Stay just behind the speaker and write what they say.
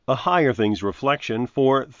A Higher Things Reflection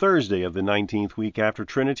for Thursday of the 19th week after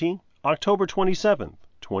Trinity, October 27th,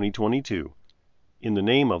 2022. In the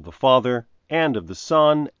name of the Father, and of the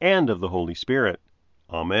Son, and of the Holy Spirit.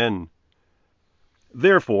 Amen.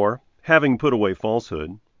 Therefore, having put away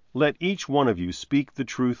falsehood, let each one of you speak the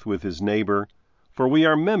truth with his neighbor, for we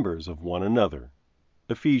are members of one another.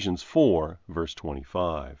 Ephesians 4, verse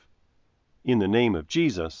 25. In the name of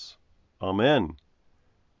Jesus. Amen.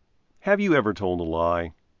 Have you ever told a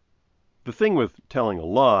lie? The thing with telling a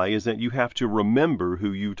lie is that you have to remember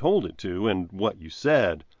who you told it to and what you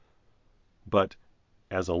said. But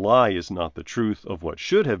as a lie is not the truth of what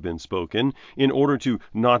should have been spoken, in order to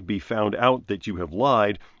not be found out that you have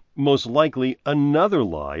lied, most likely another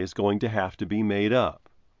lie is going to have to be made up.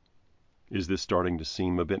 Is this starting to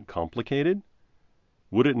seem a bit complicated?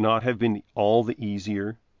 Would it not have been all the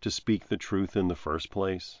easier to speak the truth in the first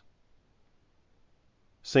place?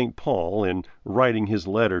 St. Paul, in writing his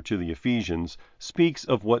letter to the Ephesians, speaks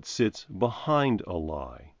of what sits behind a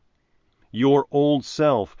lie. Your old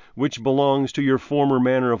self, which belongs to your former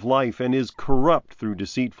manner of life and is corrupt through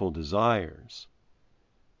deceitful desires.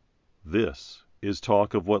 This is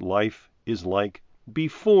talk of what life is like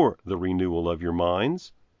before the renewal of your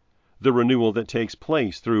minds, the renewal that takes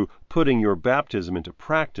place through putting your baptism into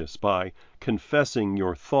practice by confessing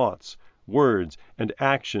your thoughts, words, and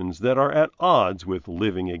actions that are at odds with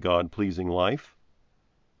living a God-pleasing life.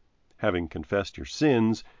 Having confessed your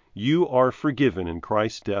sins, you are forgiven in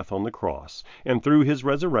Christ's death on the cross, and through his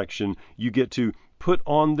resurrection, you get to put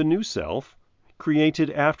on the new self,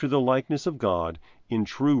 created after the likeness of God in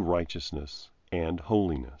true righteousness and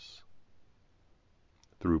holiness.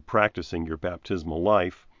 Through practicing your baptismal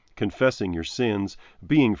life, confessing your sins,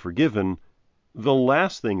 being forgiven, the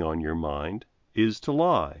last thing on your mind is to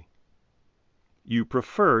lie. You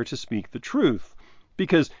prefer to speak the truth,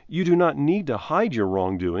 because you do not need to hide your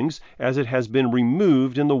wrongdoings, as it has been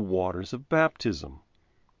removed in the waters of baptism,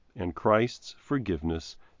 and Christ's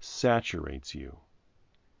forgiveness saturates you.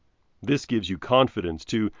 This gives you confidence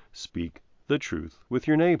to speak the truth with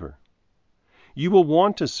your neighbor. You will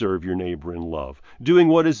want to serve your neighbor in love, doing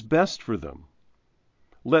what is best for them.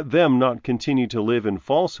 Let them not continue to live in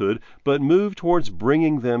falsehood, but move towards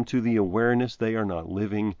bringing them to the awareness they are not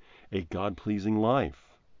living a God-pleasing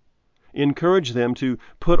life. Encourage them to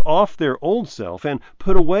put off their old self and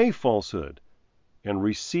put away falsehood and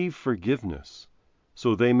receive forgiveness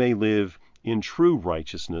so they may live in true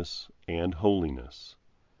righteousness and holiness.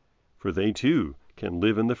 For they too can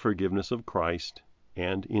live in the forgiveness of Christ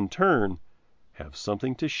and, in turn, have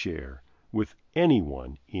something to share with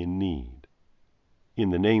anyone in need. In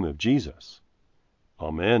the name of Jesus.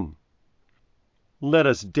 Amen. Let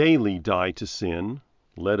us daily die to sin.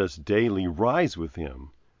 Let us daily rise with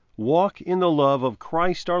him. Walk in the love of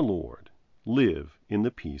Christ our Lord. Live in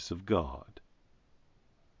the peace of God.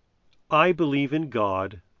 I believe in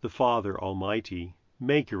God, the Father Almighty,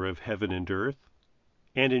 maker of heaven and earth,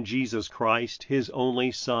 and in Jesus Christ, his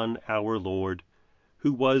only Son, our Lord,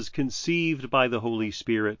 who was conceived by the Holy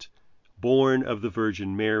Spirit, born of the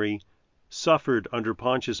Virgin Mary, suffered under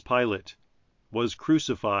Pontius Pilate, was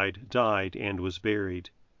crucified, died, and was buried.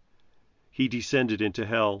 He descended into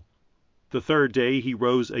hell. The third day he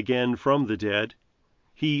rose again from the dead.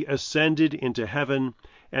 He ascended into heaven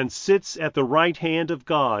and sits at the right hand of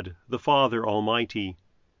God, the Father Almighty.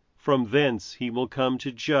 From thence he will come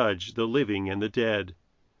to judge the living and the dead.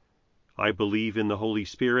 I believe in the Holy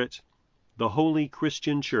Spirit, the holy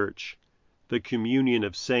Christian Church, the communion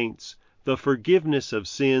of saints, the forgiveness of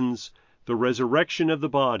sins, the resurrection of the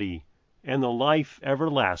body, and the life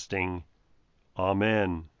everlasting.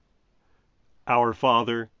 Amen. Our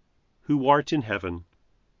Father, who art in heaven,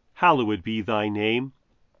 hallowed be thy name.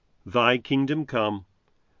 Thy kingdom come,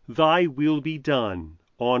 thy will be done,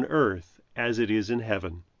 on earth as it is in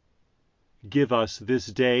heaven. Give us this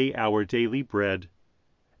day our daily bread,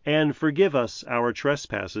 and forgive us our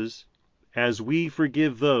trespasses, as we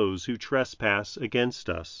forgive those who trespass against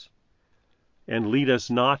us. And lead us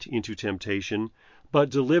not into temptation,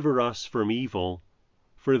 but deliver us from evil.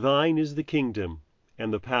 For thine is the kingdom,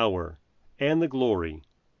 and the power, and the glory,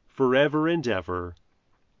 forever and ever.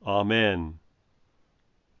 Amen.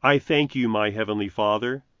 I thank you, my heavenly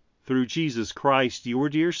Father, through Jesus Christ, your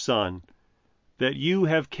dear Son, that you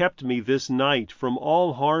have kept me this night from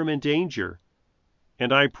all harm and danger,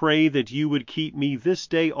 and I pray that you would keep me this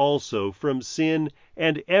day also from sin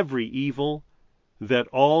and every evil, that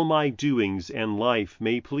all my doings and life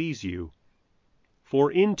may please you.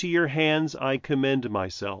 For into your hands I commend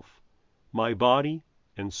myself, my body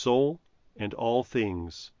and soul, and all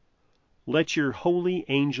things. Let your holy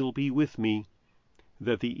angel be with me,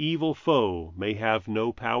 that the evil foe may have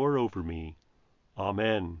no power over me.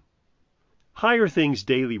 Amen. Higher Things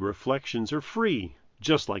Daily Reflections are free,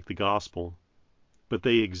 just like the gospel, but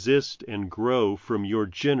they exist and grow from your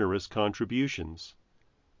generous contributions.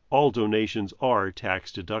 All donations are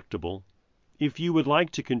tax deductible. If you would like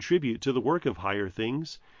to contribute to the work of Higher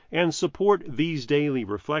Things and support these daily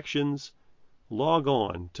reflections, log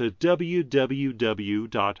on to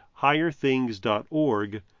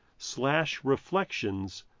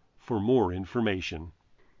www.higherthings.org/reflections for more information.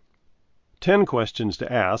 10 Questions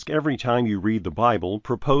to Ask Every Time You Read the Bible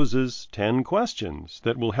proposes 10 questions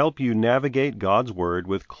that will help you navigate God's Word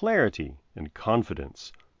with clarity and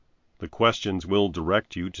confidence. The questions will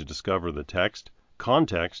direct you to discover the text,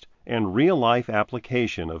 context, and real-life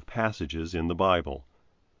application of passages in the Bible.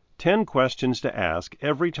 10 Questions to Ask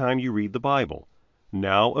Every Time You Read the Bible,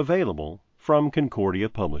 now available from Concordia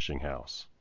Publishing House.